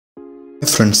Hey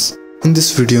friends, in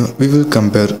this video we will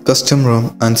compare custom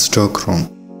ROM and stock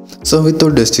ROM. So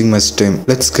without wasting much time,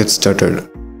 let's get started.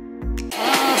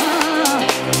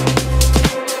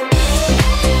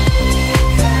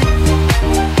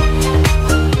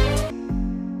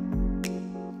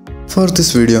 For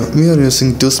this video, we are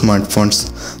using two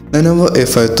smartphones, Lenovo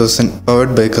A5000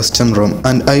 powered by custom ROM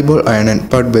and iBall i9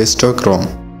 powered by stock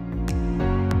ROM.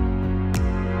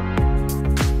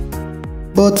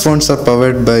 Both phones are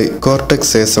powered by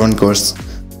Cortex A7 cores,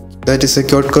 that is a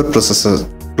quad-core processor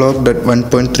clocked at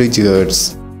 1.3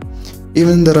 GHz.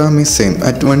 Even the RAM is same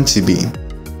at 1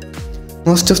 GB.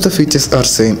 Most of the features are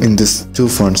same in these two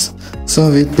phones,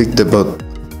 so we picked the both.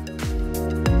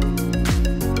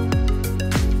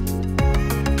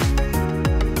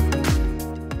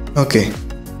 Okay,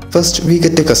 first we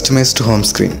get a customized home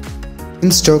screen. In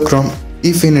stock ROM,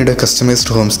 if we need a customized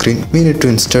home screen, we need to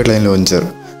install a launcher.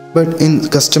 But in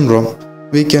custom ROM,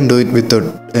 we can do it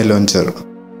without a launcher.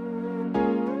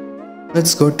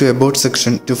 Let's go to About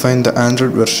section to find the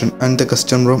Android version and the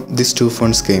custom ROM these two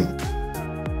phones came.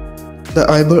 The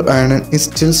iBall i9 is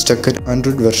still stuck at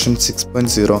Android version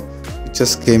 6.0, which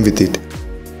just came with it.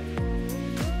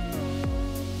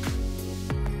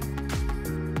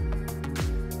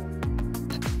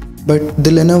 But the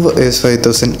Lenovo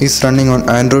A5000 is running on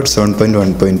Android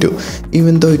 7.1.2,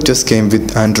 even though it just came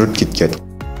with Android KitKat.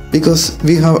 Because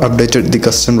we have updated the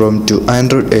custom ROM to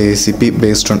Android AACP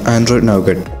based on Android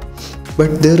Nougat.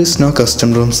 But there is no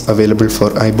custom ROMs available for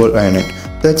iBall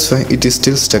i9, that's why it is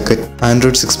still stuck at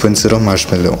Android 6.0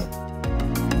 Marshmallow.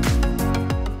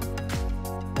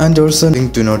 And also a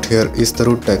thing to note here is the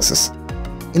root access.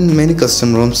 In many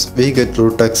custom ROMs we get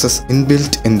root access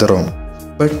inbuilt in the ROM,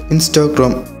 but in stock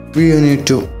ROM we need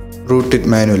to root it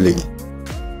manually.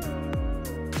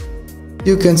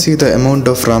 You can see the amount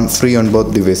of RAM free on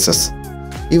both devices.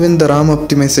 Even the RAM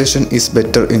optimization is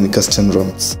better in custom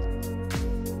ROMs.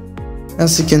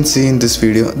 As you can see in this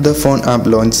video, the phone app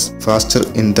launches faster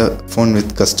in the phone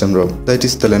with custom ROM, that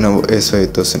is the Lenovo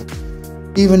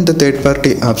A5000. Even the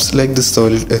third-party apps like the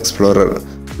Solid Explorer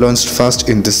launched fast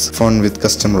in this phone with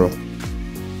custom ROM.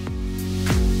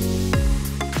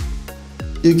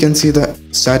 You can see the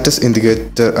status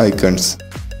indicator icons.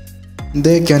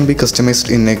 They can be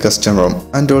customized in a custom ROM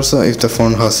and also if the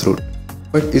phone has root,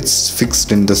 but it's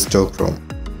fixed in the stock ROM.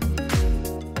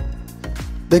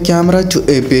 The camera to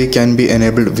API can be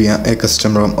enabled via a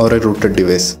custom ROM or a rooted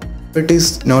device, but it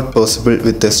is not possible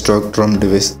with the stock ROM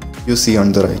device you see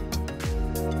on the right.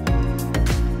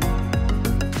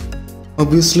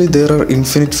 Obviously there are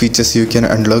infinite features you can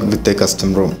unlock with a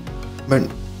custom ROM, but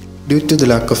due to the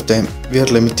lack of time, we are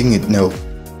limiting it now.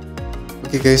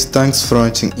 Okay guys, thanks for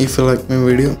watching. If you like my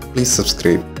video, please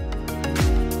subscribe.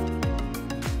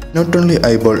 Not only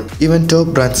iBall, even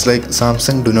top brands like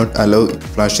Samsung do not allow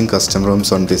flashing custom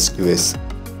ROMs on this device,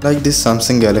 like this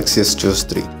Samsung Galaxy S Choose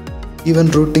 3. Even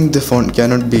rooting the phone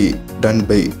cannot be done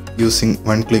by using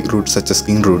one-click root such as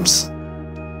King roots.